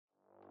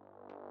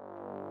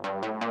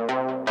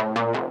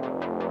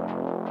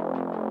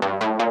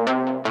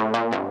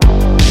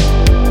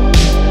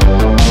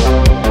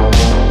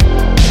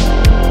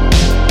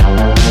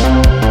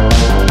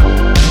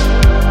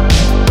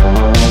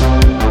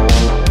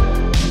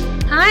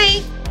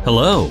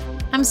Hello.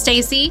 I'm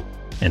Stacy.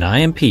 And I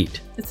am Pete.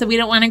 It's the We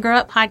Don't Want to Grow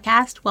Up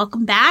podcast.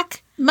 Welcome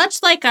back.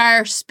 Much like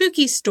our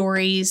Spooky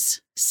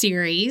Stories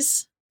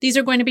series, these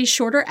are going to be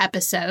shorter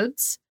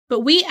episodes,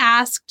 but we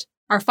asked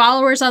our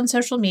followers on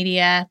social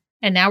media,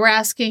 and now we're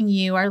asking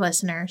you, our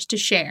listeners, to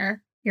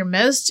share your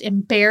most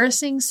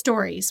embarrassing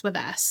stories with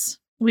us.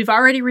 We've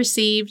already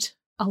received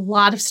a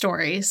lot of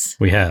stories.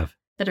 We have.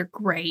 That are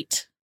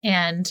great.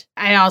 And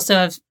I also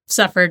have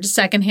suffered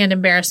secondhand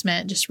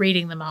embarrassment just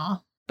reading them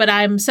all. But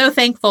I'm so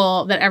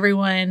thankful that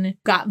everyone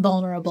got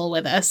vulnerable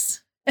with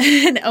us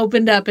and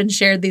opened up and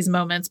shared these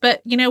moments.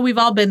 But, you know, we've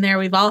all been there.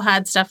 We've all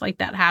had stuff like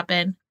that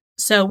happen.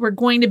 So we're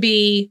going to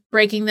be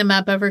breaking them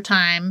up over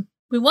time.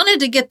 We wanted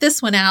to get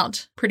this one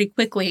out pretty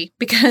quickly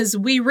because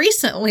we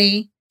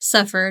recently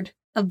suffered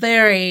a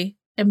very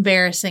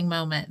embarrassing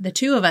moment, the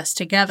two of us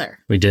together.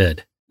 We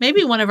did.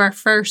 Maybe one of our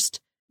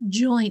first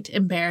joint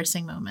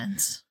embarrassing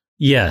moments.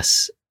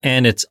 Yes.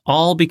 And it's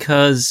all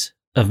because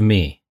of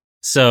me.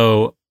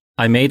 So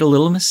I made a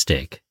little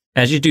mistake,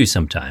 as you do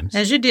sometimes.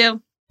 As you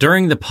do.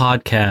 During the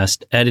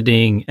podcast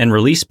editing and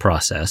release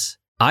process,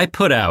 I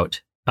put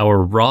out our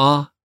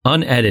raw,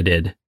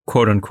 unedited,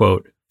 quote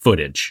unquote,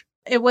 footage.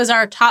 It was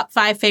our top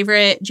 5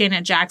 favorite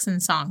Janet Jackson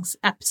songs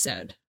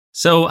episode.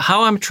 So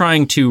how I'm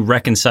trying to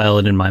reconcile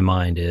it in my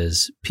mind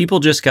is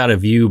people just got a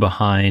view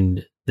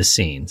behind the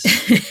scenes.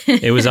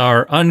 It was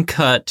our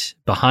uncut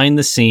behind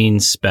the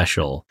scenes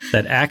special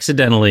that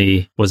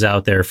accidentally was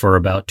out there for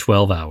about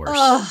 12 hours.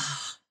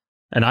 Oh.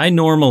 And I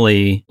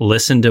normally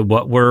listen to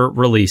what we're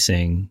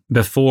releasing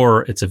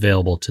before it's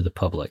available to the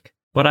public.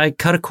 But I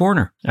cut a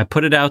corner. I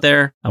put it out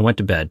there. I went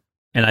to bed.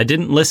 And I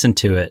didn't listen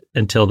to it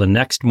until the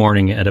next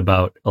morning at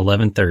about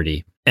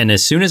 11:30. And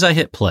as soon as I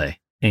hit play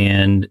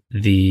and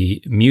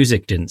the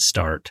music didn't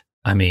start,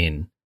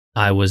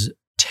 I was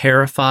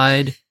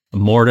terrified,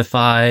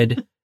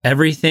 mortified.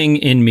 Everything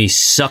in me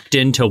sucked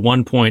into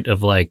one point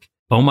of like,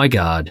 oh my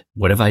God,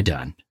 what have I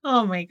done?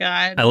 Oh my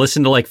God. I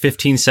listened to like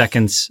 15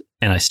 seconds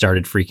and I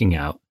started freaking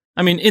out.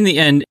 In the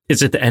end,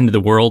 is it the end of the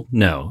world?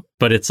 No.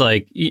 But it's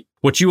like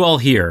what you all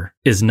hear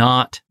is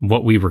not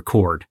what we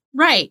record.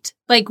 Right.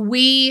 Like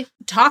we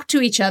talk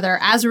to each other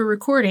as we're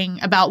recording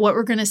about what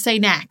we're going to say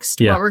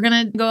next, what we're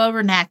going to go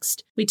over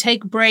next. We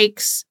take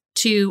breaks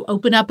to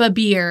open up a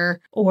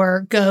beer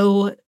or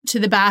go to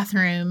the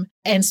bathroom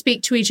and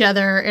speak to each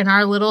other in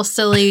our little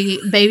silly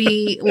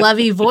baby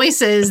lovey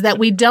voices that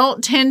we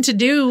don't tend to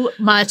do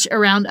much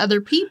around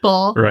other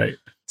people. Right.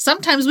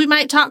 Sometimes we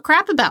might talk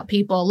crap about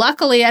people.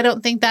 Luckily, I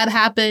don't think that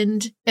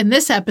happened in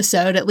this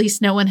episode. At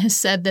least no one has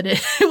said that it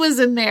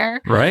was in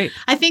there. Right.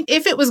 I think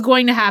if it was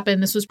going to happen,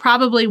 this was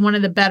probably one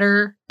of the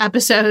better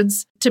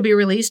episodes to be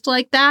released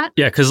like that.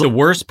 Yeah, because the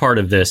worst part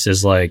of this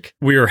is like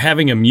we were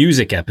having a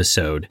music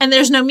episode. And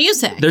there's no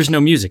music. There's no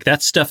music.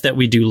 That's stuff that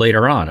we do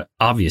later on,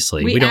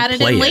 obviously. We don't added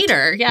play it it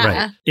later, yeah.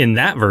 Right. In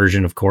that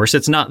version, of course,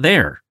 it's not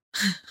there.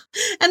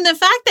 And the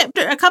fact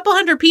that a couple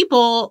hundred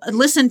people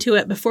listened to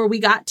it before we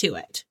got to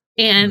it.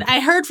 And I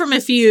heard from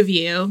a few of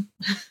you,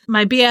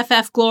 my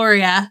BFF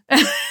Gloria.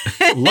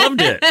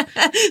 Loved it.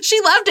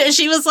 She loved it.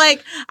 She was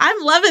like, I'm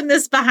loving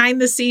this behind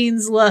the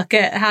scenes look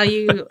at how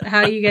you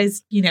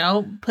guys,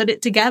 put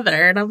it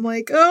together. And I'm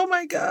like, oh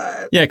my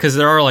God. Yeah, because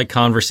there are like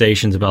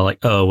conversations about like,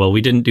 oh, well,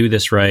 we didn't do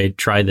this right.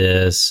 Try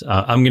this.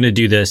 I'm going to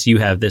do this. You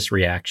have this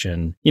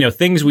reaction.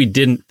 Things we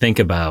didn't think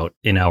about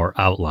in our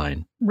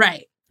outline.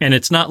 Right. And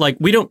it's not like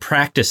we don't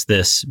practice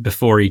this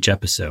before each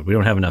episode. We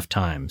don't have enough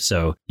time.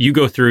 So you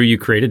go through, you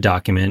create a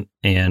document,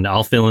 and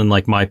I'll fill in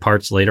like my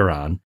parts later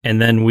on.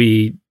 And then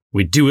we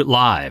do it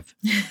live.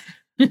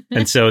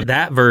 And so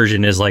that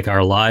version is like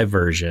our live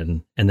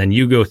version. And then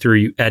you go through,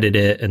 you edit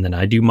it, and then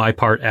I do my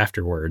part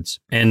afterwards.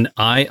 And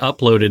I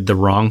uploaded the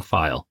wrong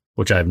file,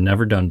 which I've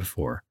never done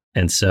before.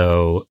 And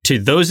so to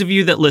those of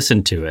you that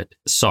listen to it,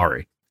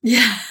 sorry.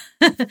 Yeah.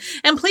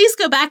 And please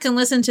go back and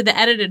listen to the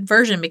edited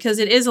version because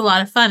it is a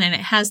lot of fun and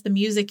it has the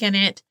music in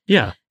it.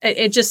 Yeah.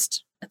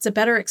 It's a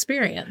better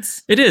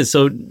experience. It is.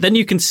 So then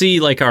you can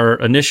see like our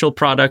initial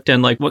product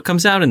and like what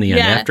comes out in the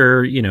end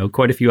after,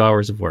 quite a few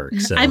hours of work.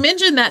 So I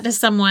mentioned that to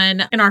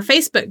someone in our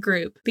Facebook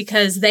group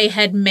because they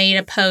had made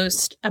a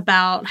post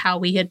about how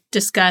we had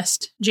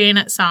discussed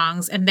Janet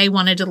songs and they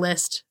wanted to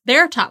list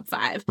their top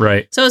 5.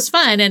 Right. So it was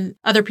fun and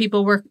other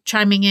people were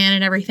chiming in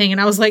and everything. And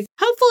I was like,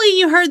 hopefully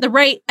you heard the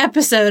right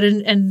episode.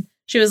 And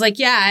she was like,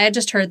 yeah, I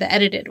just heard the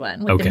edited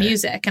one with the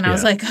music. And I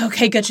was like,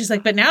 okay, good. She's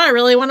like, but now I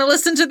really want to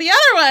listen to the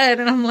other one.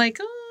 And I'm like,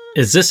 oh.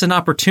 Is this an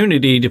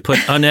opportunity to put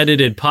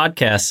unedited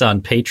podcasts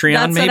on Patreon,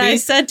 That's maybe? what I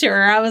said to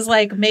her. I was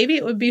like, maybe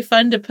it would be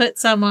fun to put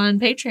some on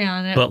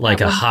Patreon. But like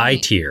a high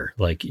tier.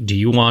 Like, do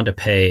you want to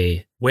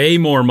pay way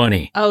more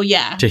money Oh,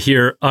 yeah. to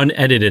hear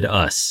unedited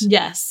us?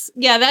 Yes.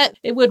 Yeah, that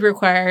it would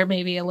require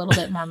maybe a little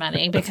bit more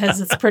money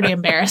because it's pretty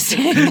embarrassing.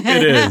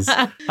 It is.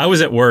 I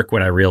was at work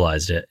when I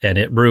realized it, and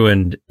it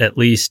ruined at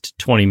least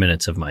 20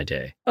 minutes of my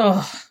day.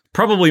 Oh,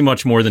 Probably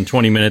much more than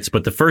 20 minutes,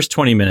 but the first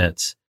 20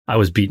 minutes, I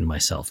was beating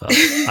myself up.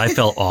 I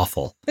felt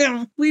awful.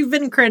 we've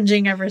been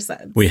cringing ever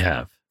since. We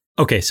have.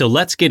 Okay, so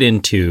let's get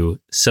into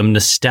some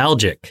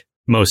nostalgic,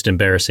 most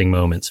embarrassing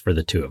moments for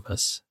the two of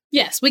us.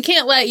 Yes, we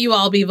can't let you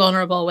all be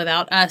vulnerable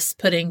without us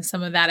putting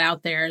some of that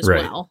out there as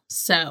Right. well.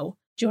 So,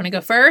 do you want to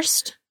go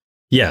first?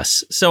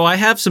 Yes, so I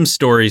have some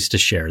stories to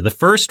share. The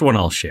first one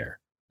I'll share.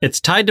 It's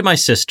tied to my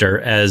sister,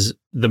 as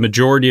the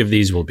majority of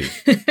these will be.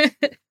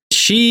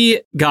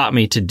 She got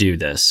me to do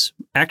this,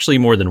 actually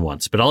more than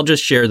once, but I'll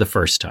just share the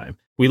first time.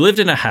 We lived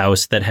in a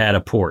house that had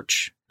a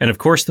porch. And of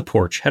course, the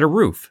porch had a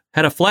roof,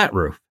 had a flat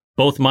roof.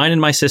 Both mine and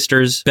my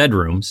sister's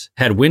bedrooms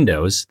had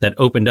windows that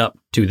opened up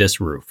to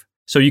this roof.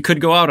 So you could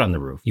go out on the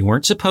roof. You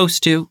weren't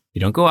supposed to.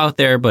 You don't go out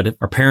there, but if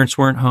our parents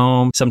weren't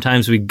home,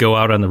 sometimes we'd go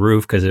out on the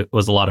roof because it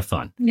was a lot of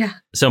fun. Yeah.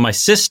 So my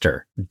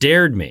sister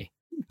dared me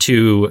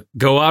to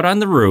go out on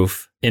the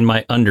roof in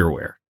my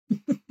underwear.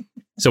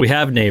 So we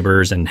have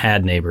neighbors and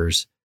had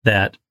neighbors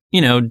that,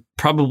 you know,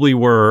 probably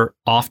were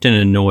often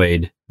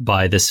annoyed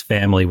by this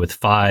family with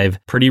 5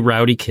 pretty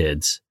rowdy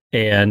kids.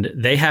 And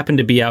they happened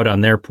to be out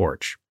on their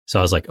porch. So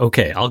I was like,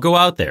 okay, I'll go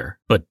out there,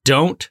 but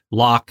don't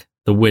lock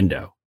the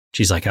window.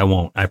 She's like, I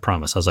won't, I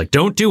promise. I was like,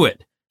 don't do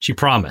it. She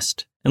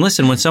promised. And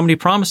listen, when somebody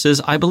promises,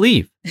 I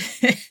believe.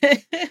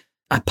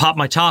 I pop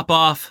my top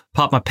off,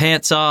 pop my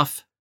pants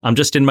off. I'm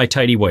just in my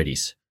tighty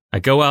whities. I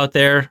go out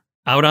there,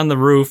 out on the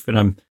roof, and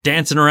I'm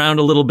dancing around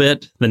a little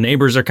bit. The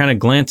neighbors are kind of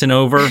glancing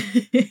over,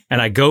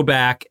 and I go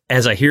back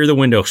as I hear the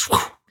window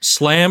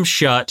slam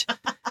shut,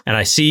 and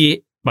I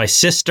see my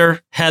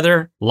sister,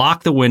 Heather,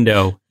 lock the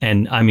window,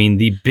 and I mean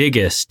the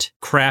biggest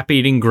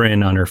crap-eating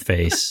grin on her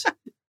face.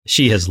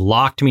 She has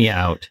locked me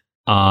out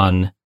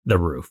on the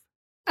roof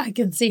I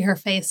can see her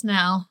face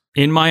now.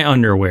 in my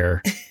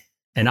underwear,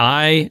 and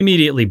I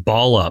immediately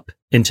ball up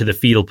into the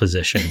fetal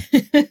position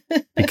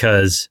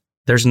because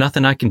there's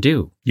nothing I can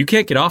do. You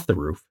can't get off the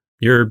roof.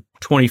 You're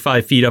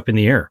 25 feet up in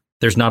the air.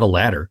 There's not a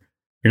ladder.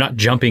 You're not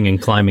jumping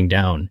and climbing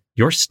down.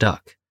 You're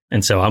stuck.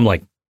 And so I'm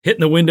like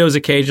hitting the windows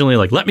occasionally,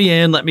 like, let me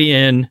in, let me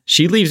in.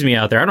 She leaves me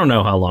out there. I don't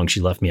know how long she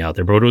left me out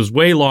there, but it was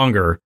way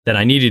longer than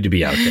I needed to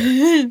be out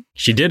there.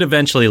 She did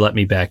eventually let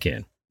me back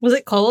in. Was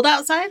it cold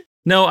outside?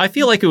 No, I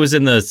feel like it was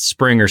in the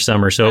spring or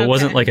summer, so Okay. it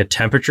wasn't like a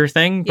temperature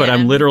thing, but Yeah.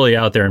 I'm literally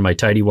out there in my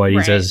tighty whities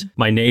Right. as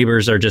my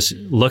neighbors are just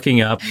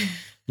looking up,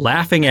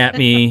 laughing at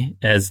me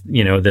as,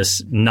 you know,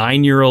 this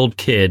 9-year-old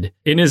kid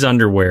in his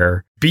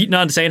underwear, beating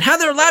on saying,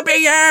 Heather, let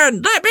me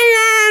in! Let me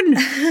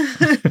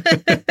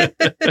in!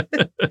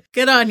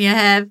 Good on you,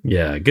 Hev.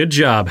 Yeah, good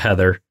job,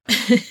 Heather.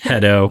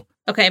 Hedo.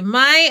 Okay,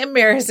 my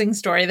embarrassing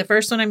story, the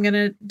first one I'm going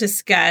to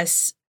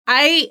discuss.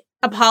 I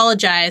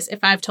apologize if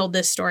I've told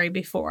this story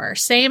before.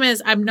 Same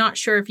as I'm not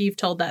sure if you've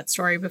told that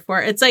story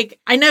before. It's like,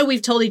 I know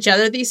we've told each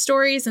other these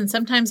stories, and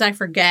sometimes I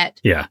forget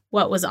Yeah.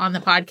 what was on the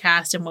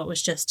podcast and what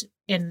was just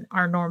in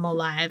our normal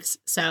lives.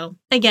 So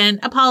again,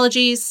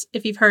 apologies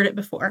if you've heard it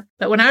before.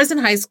 But when I was in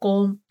high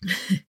school,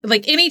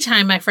 like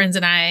anytime my friends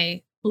and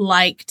I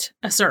liked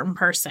a certain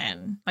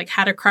person, like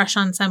had a crush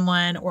on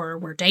someone or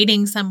were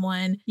dating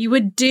someone, you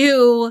would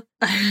do,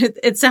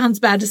 it sounds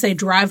bad to say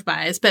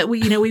drive-bys, but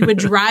we would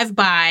drive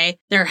by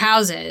their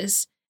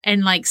houses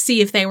and like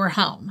see if they were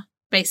home,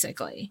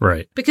 basically.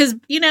 Right. Because,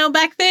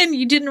 back then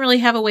you didn't really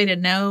have a way to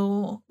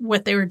know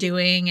what they were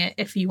doing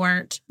if you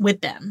weren't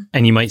with them.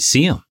 And you might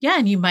see them. Yeah,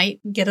 and you might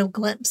get a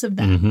glimpse of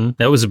them.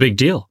 That was a big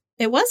deal.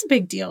 It was a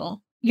big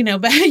deal.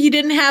 But you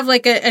didn't have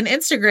like an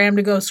Instagram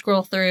to go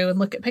scroll through and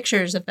look at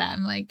pictures of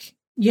them. Like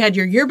you had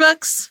your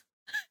yearbooks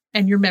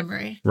and your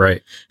memory.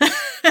 Right.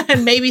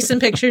 And maybe some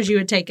pictures you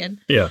had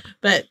taken. Yeah.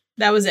 But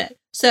that was it.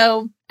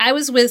 So I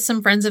was with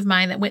some friends of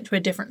mine that went to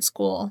a different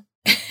school.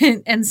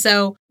 And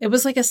so it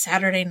was like a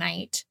Saturday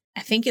night.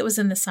 I think it was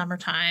in the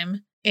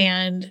summertime.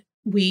 And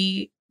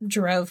we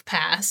drove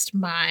past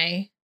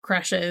my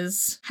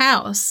crush's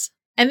house.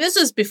 And this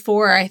was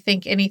before I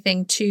think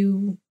anything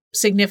too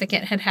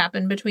significant had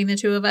happened between the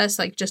two of us,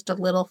 like just a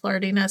little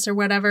flirtiness or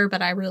whatever,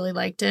 but I really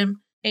liked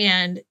him.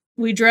 And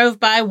we drove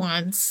by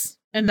once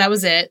and that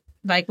was it.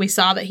 Like we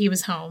saw that he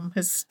was home.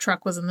 His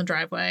truck was in the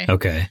driveway.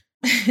 Okay.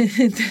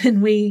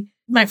 Then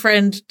my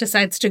friend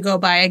decides to go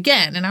by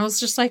again. And I was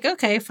just like,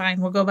 okay,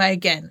 fine, we'll go by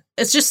again.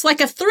 It's just like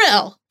a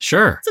thrill.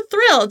 Sure. It's a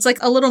thrill. It's like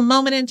a little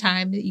moment in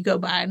time that you go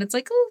by and it's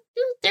like, oh,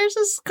 there's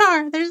this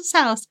car, there's this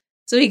house.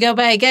 So we go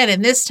by again.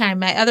 And this time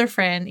my other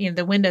friend,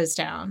 the window's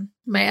down.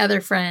 My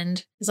other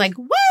friend is like,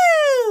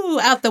 woo,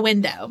 out the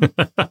window.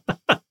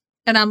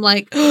 And I'm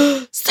like,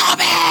 oh, stop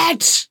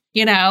it,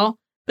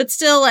 but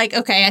still like,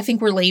 okay, I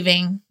think we're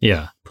leaving.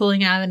 Yeah.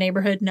 Pulling out of the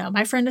neighborhood. No,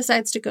 my friend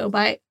decides to go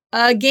by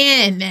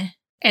again.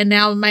 And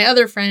now my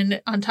other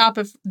friend, on top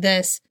of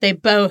this, they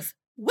both,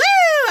 woo,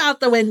 out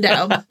the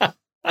window.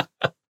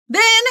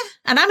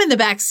 And I'm in the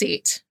back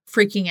seat,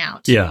 freaking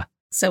out. Yeah.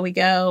 So we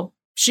go,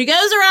 she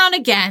goes around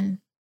again.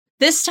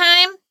 This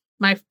time,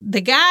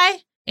 the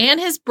guy and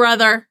his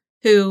brother,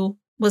 who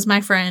was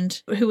my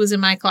friend, who was in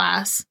my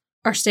class,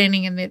 are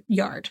standing in the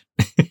yard.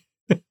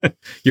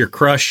 Your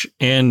crush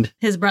and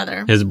his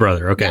brother.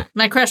 Okay. Yeah,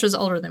 my crush was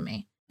older than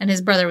me, and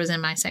his brother was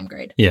in my same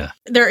grade. Yeah.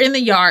 They're in the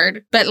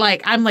yard, but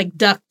like I'm like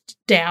ducked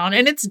down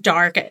and it's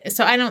dark.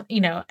 So I don't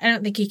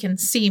think he can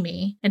see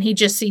me. And he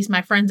just sees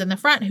my friends in the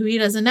front who he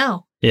doesn't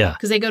know. Yeah.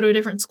 Because they go to a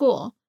different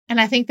school. And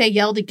I think they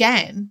yelled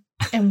again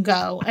and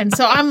go. And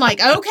so I'm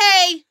like,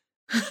 okay.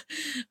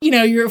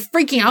 You're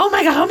freaking out. Oh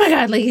my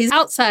God. Like he's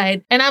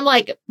outside. And I'm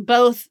like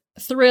both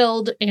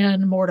thrilled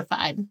and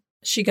mortified.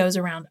 She goes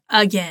around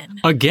again.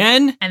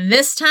 Again? And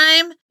this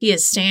time he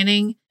is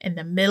standing in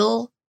the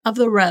middle of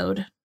the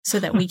road so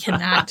that we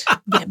cannot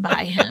get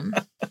by him.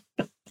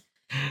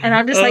 And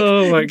I'm just like,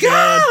 my go!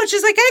 God.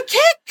 She's like, I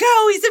can't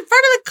go. He's in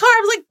front of the car. I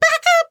was like, back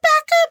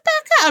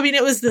up. I mean,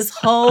 it was this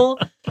whole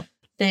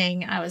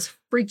thing. I was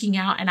freaking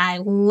out and I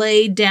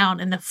laid down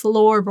in the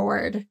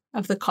floorboard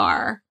of the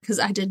car because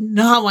I did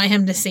not want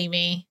him to see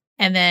me.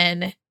 And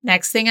then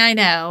next thing I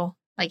know,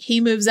 like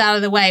he moves out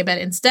of the way, but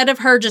instead of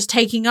her just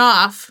taking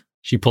off,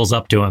 she pulls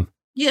up to him.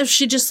 Yeah,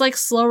 she just like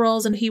slow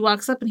rolls and he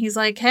walks up and he's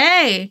like,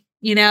 hey,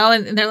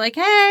 and they're like,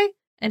 hey.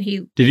 And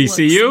he did he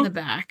see you? In the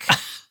back.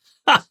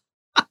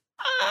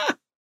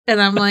 And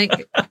I'm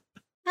like,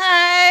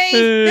 hi.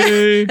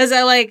 Hey. As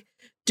I like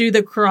do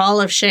the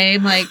crawl of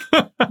shame, like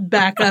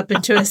back up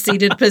into a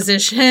seated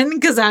position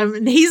because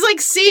he's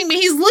like seeing me.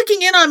 He's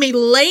looking in on me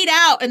laid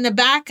out in the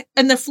back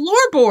and the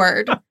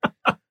floorboard.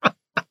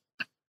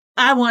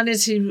 I wanted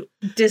to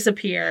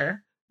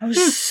disappear. I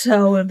was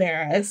so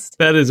embarrassed.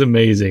 That is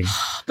amazing.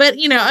 But,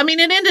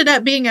 it ended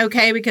up being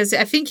okay because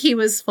I think he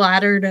was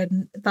flattered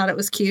and thought it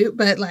was cute,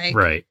 but like,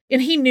 right.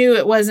 And he knew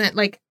it wasn't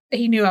like,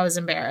 he knew I was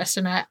embarrassed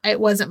and it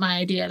wasn't my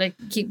idea to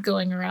keep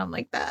going around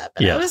like that.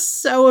 But I was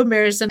so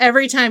embarrassed. And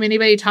every time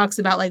anybody talks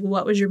about like,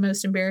 what was your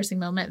most embarrassing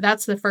moment?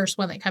 That's the first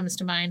one that comes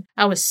to mind.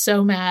 I was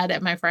so mad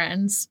at my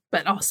friends,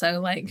 but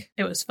also like,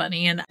 it was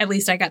funny. And at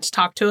least I got to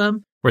talk to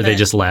them. Were they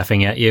just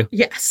laughing at you?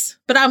 Yes.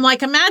 But I'm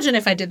like, imagine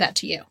if I did that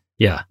to you.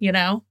 Yeah.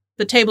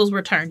 The tables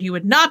were turned. You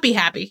would not be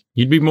happy.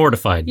 You'd be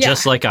mortified,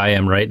 just like I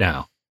am right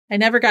now. I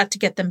never got to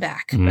get them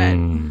back, but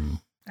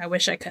I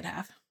wish I could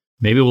have.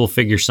 Maybe we'll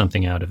figure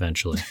something out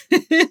eventually.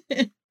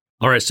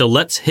 All right, so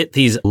let's hit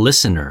these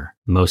listener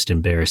most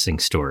embarrassing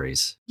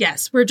stories.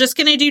 Yes, we're just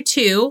going to do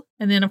 2,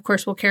 and then, of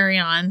course, we'll carry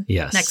on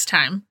next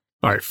time.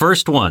 All right,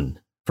 first one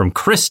from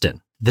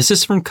Kristen. This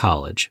is from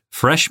college,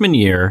 freshman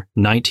year,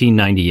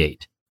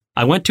 1998.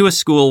 I went to a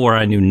school where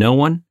I knew no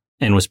one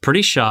and was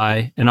pretty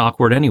shy and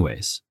awkward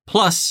anyways.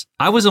 Plus,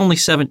 I was only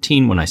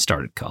 17 when I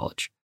started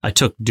college. I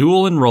took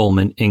dual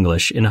enrollment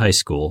English in high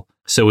school,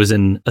 so was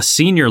in a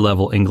senior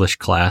level English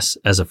class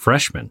as a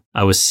freshman.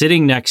 I was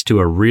sitting next to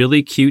a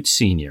really cute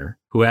senior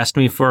who asked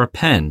me for a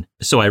pen,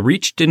 so I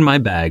reached in my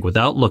bag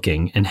without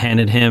looking and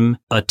handed him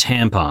a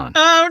tampon.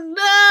 Oh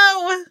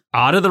no!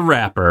 Out of the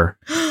wrapper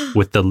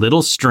with the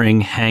little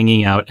string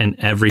hanging out and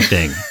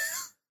everything.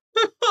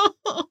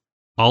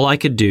 All I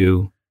could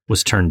do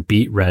was turn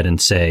beet red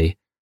and say,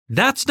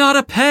 "That's not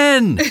a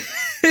pen!"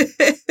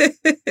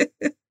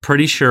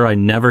 Pretty sure I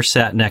never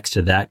sat next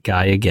to that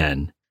guy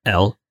again.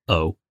 LOL.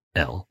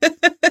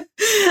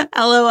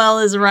 LOL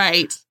is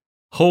right.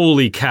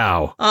 Holy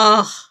cow.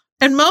 Oh,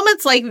 and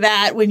moments like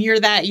that when you're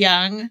that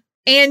young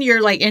and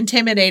you're like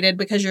intimidated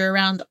because you're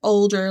around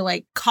older,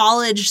 like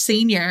college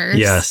seniors.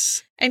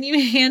 Yes. And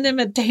you hand him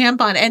a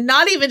tampon, and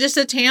not even just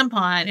a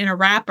tampon in a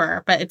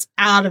wrapper, but it's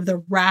out of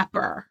the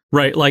wrapper.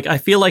 Right. Like, I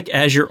feel like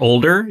as you're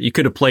older, you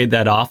could have played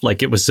that off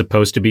like it was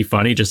supposed to be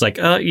funny. Just like,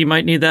 you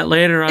might need that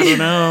later. I don't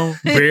know,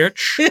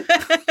 bitch.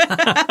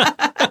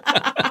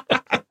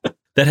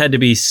 That had to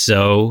be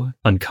so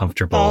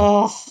uncomfortable.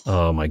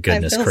 Oh my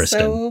goodness, I feel Kristen.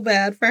 So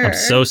bad for her. I'm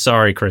so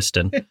sorry,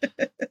 Kristen.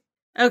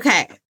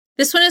 Okay.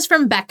 This one is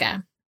from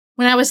Becca.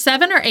 When I was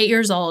 7 or 8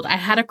 years old, I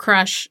had a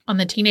crush on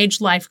the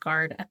teenage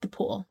lifeguard at the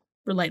pool.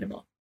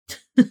 Relatable.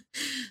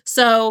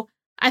 So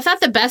I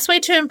thought the best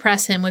way to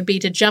impress him would be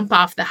to jump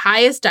off the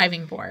highest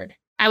diving board.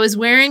 I was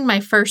wearing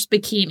my first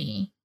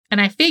bikini, and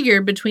I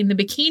figured between the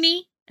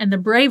bikini and the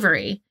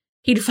bravery,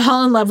 he'd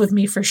fall in love with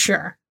me for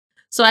sure.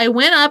 So I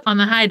went up on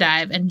the high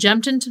dive and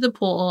jumped into the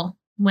pool.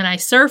 When I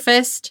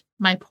surfaced,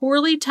 my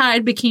poorly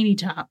tied bikini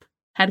top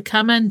had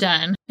come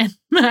undone, and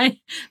I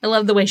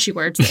love the way she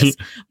words this,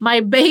 my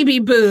baby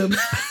boob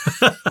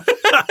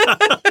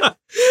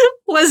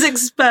was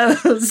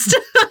exposed.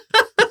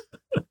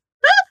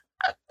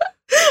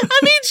 I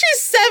mean,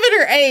 she's 7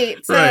 or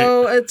 8,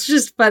 so It's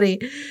just funny.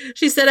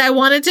 She said, I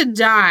wanted to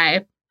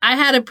die. I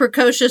had a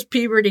precocious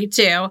puberty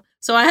too,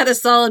 so I had a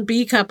solid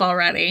B cup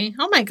already.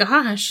 Oh my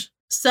gosh.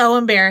 So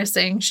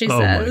embarrassing, she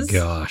says. Oh my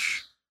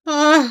gosh.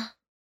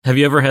 Have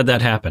you ever had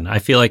that happen? I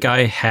feel like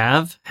I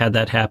have had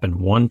that happen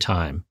one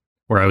time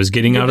where I was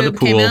getting out of the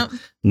pool.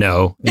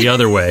 No, the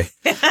other way.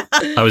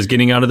 I was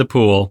getting out of the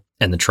pool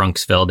and the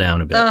trunks fell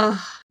down a bit.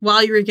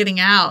 While you were getting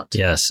out.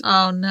 Yes.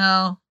 Oh,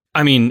 no.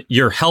 I mean,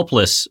 you're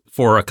helpless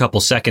for a couple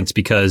seconds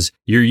because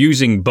you're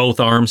using both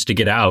arms to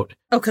get out.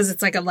 Oh, because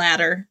it's like a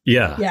ladder.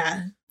 Yeah.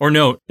 Yeah. Or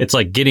no, it's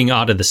like getting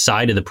out of the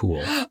side of the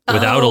pool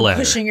without a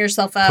ladder. Pushing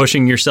yourself up.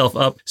 Pushing yourself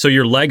up. So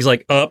your legs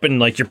like up and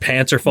like your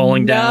pants are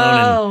falling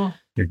down and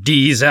your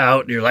D's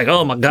out. And you're like,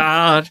 oh my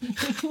God.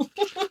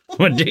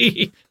 My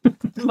D.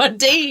 My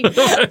D.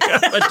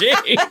 My D.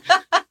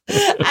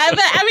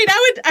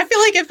 I feel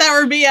like if that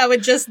were me, I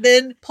would just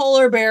then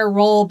polar bear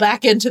roll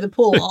back into the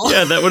pool.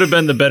 Yeah, that would have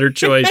been the better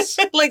choice.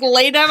 Like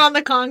lay down on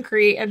the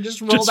concrete and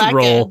just roll back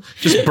in.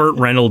 Just Burt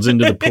Reynolds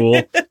into the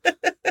pool.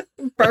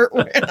 Burt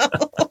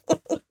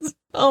Reynolds.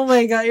 Oh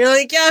my God. You're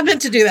like, yeah, I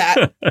meant to do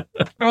that.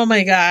 Oh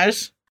my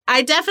gosh.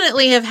 I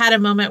definitely have had a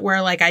moment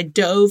where like I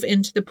dove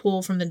into the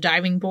pool from the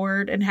diving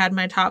board and had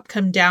my top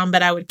come down,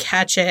 but I would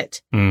catch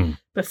it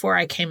before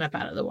I came up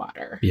out of the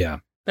water. Yeah.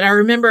 But I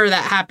remember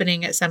that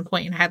happening at some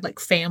point and I had like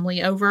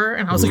family over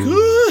and I was like,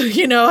 ooh,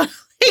 you know,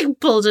 I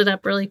pulled it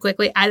up really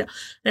quickly. I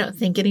don't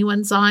think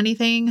anyone saw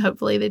anything.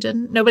 Hopefully they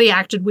didn't. Nobody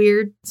acted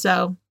weird.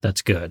 So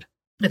that's good.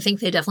 I think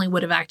they definitely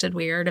would have acted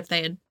weird if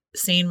they had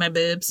seen my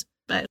boobs.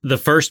 But the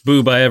first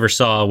boob I ever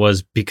saw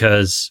was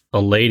because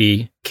a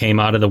lady came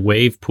out of the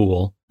wave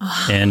pool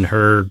and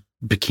her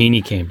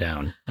bikini came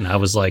down. And I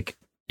was like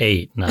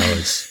 8 and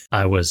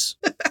I was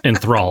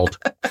enthralled.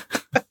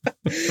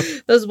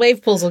 Those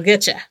wave pools will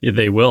get you. Yeah,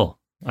 they will.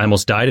 I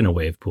almost died in a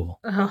wave pool.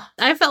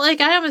 I felt like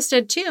I almost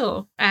did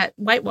too at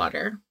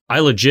Whitewater. I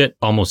legit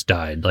almost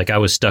died. Like I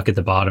was stuck at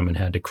the bottom and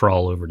had to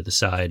crawl over to the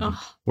side and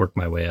work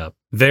my way up.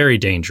 Very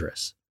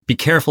dangerous. Be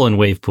careful in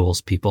wave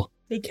pools, people.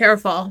 Be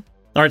careful.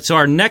 All right, so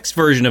our next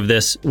version of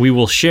this, we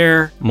will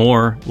share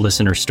more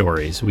listener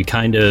stories. We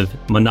kind of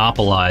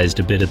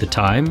monopolized a bit of the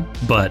time,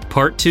 but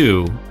part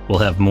 2 will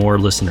have more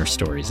listener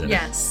stories in it.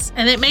 Yes,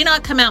 and it may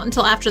not come out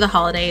until after the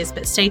holidays,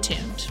 but stay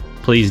tuned.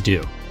 Please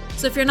do.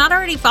 So if you're not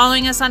already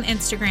following us on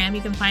Instagram,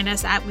 you can find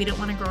us at We Don't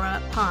Want to Grow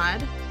Up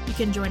Pod. You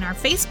can join our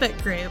Facebook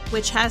group,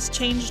 which has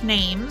changed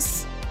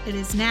names. It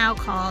is now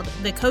called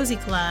The Cozy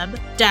Club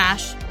 -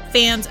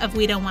 Fans of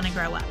We Don't Want to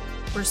Grow Up.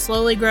 We're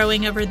slowly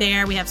growing over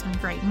there. We have some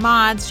great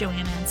mods,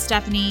 Joanna and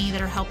Stephanie,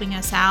 that are helping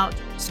us out,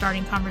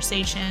 starting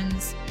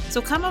conversations.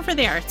 So come over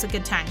there. It's a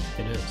good time.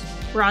 It is.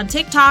 We're on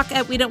TikTok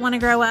at We Don't Want to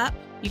Grow Up.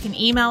 You can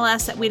email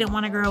us at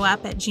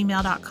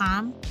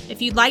WeDon'tWantToGrowUp@gmail.com.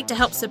 If you'd like to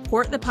help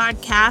support the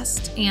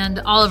podcast and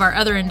all of our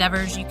other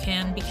endeavors, you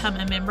can become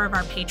a member of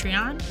our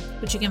Patreon,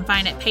 which you can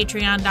find at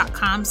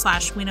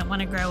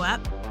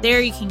patreon.com/WeDon'tWantToGrowUp.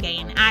 There you can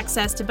gain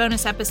access to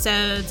bonus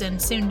episodes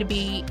and soon to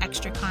be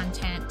extra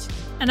content.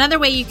 Another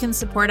way you can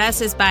support us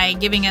is by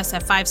giving us a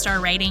 5-star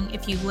rating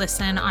if you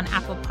listen on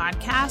Apple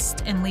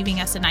Podcast and leaving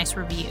us a nice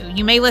review.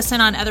 You may listen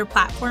on other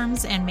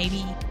platforms and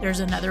maybe there's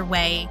another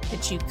way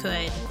that you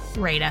could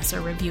rate us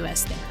or review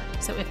us there.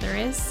 So if there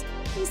is,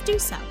 please do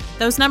so.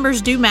 Those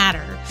numbers do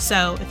matter.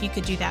 So if you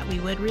could do that, we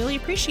would really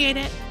appreciate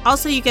it.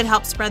 Also, you could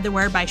help spread the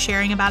word by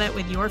sharing about it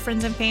with your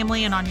friends and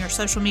family and on your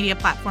social media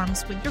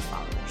platforms with your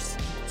followers.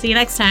 See you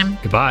next time.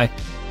 Goodbye.